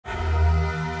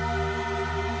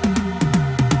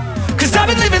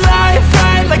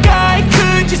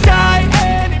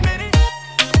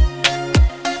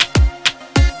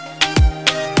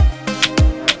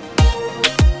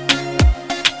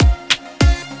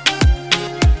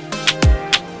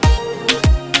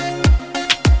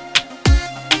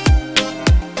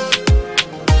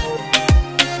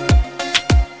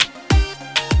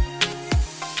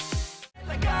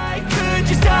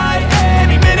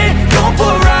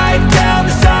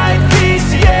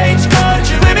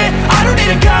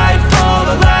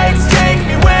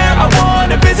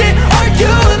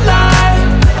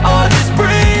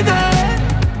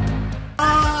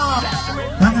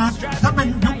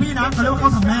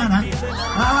นะ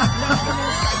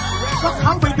ก็เข้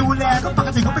าไปดูแลก็ปก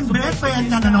ติเขาเป็นเบสเฟรน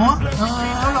กันนะเนาะ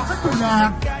เราก็ดูแล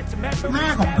แม่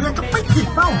ของเพื่อนก็ไม่ผิด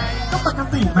เป้าก็ปก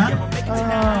ตินะ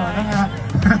นะฮะ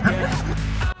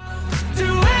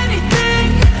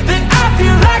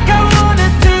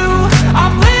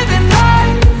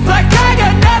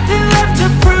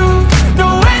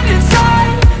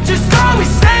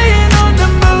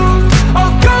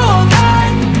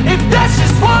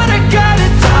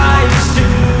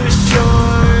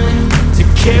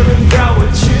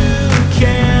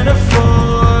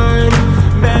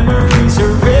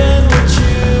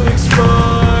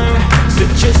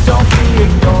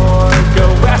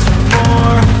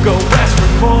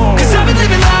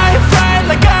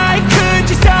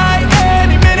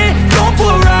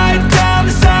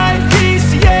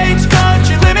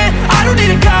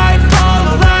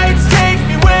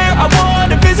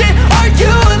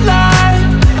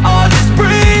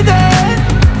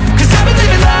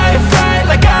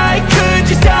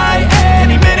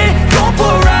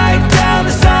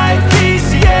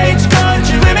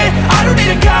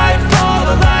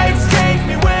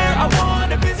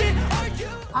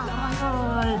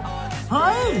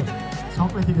ช็อก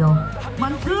เลยทีเดียวมั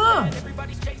นคือ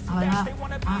อะไรฮะ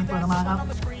เปิดออกมาครับ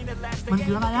มัน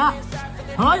คืออะไรฮะ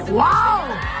เฮ้ยว้าว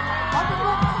เขาเป็น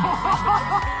ลูก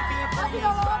เดีย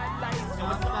วเลยแ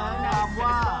สดงนามว่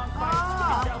า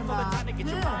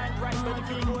นี่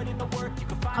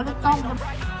เขาจะต้อง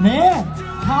นี่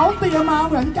เขาเตรียมมา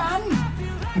เหมือนกัน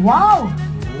ว้าว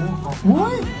อุ้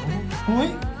ย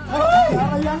อะ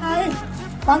ไรยังไง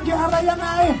ปังเกียร์อะไรยังไง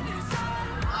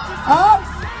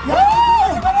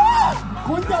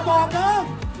คุณจะบอกนะ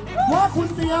ว่าคุณ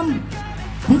เตรียม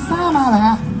พิซซ่ามาเหรอฮ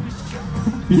ะ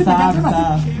พิซซ่า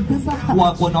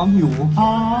กลัวน้องหิวโ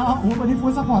อ้วันนี้ฟู้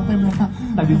ดซัพพอร์ตเต็มเลย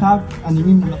แต่พิซซ่าอันนี้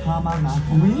มีมูลค่ามากนะ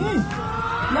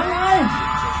ยังไง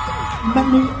มัน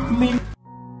มี